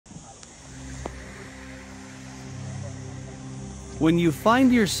When you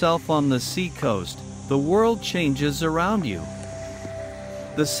find yourself on the seacoast, the world changes around you.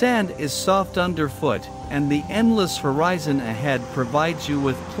 The sand is soft underfoot, and the endless horizon ahead provides you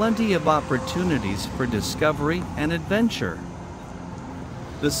with plenty of opportunities for discovery and adventure.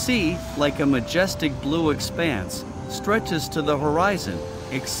 The sea, like a majestic blue expanse, stretches to the horizon,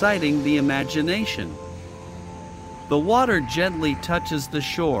 exciting the imagination. The water gently touches the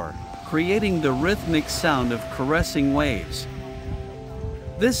shore, creating the rhythmic sound of caressing waves.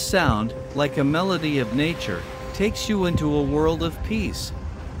 This sound, like a melody of nature, takes you into a world of peace.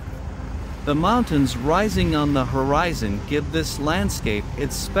 The mountains rising on the horizon give this landscape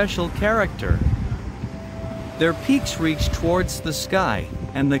its special character. Their peaks reach towards the sky,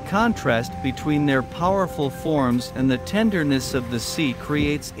 and the contrast between their powerful forms and the tenderness of the sea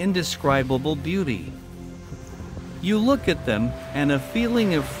creates indescribable beauty. You look at them, and a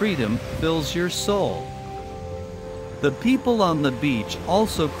feeling of freedom fills your soul. The people on the beach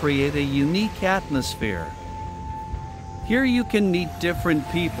also create a unique atmosphere. Here you can meet different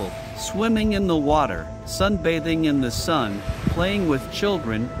people, swimming in the water, sunbathing in the sun, playing with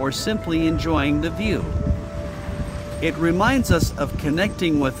children, or simply enjoying the view. It reminds us of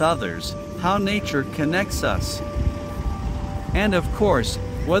connecting with others, how nature connects us. And of course,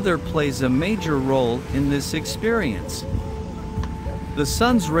 weather plays a major role in this experience. The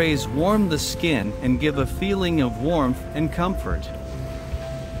sun's rays warm the skin and give a feeling of warmth and comfort.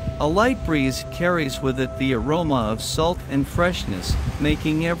 A light breeze carries with it the aroma of salt and freshness,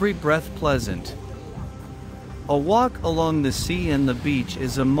 making every breath pleasant. A walk along the sea and the beach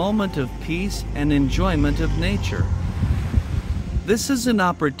is a moment of peace and enjoyment of nature. This is an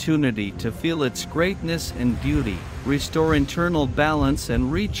opportunity to feel its greatness and beauty, restore internal balance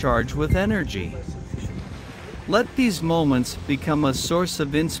and recharge with energy. Let these moments become a source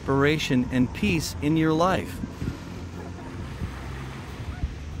of inspiration and peace in your life.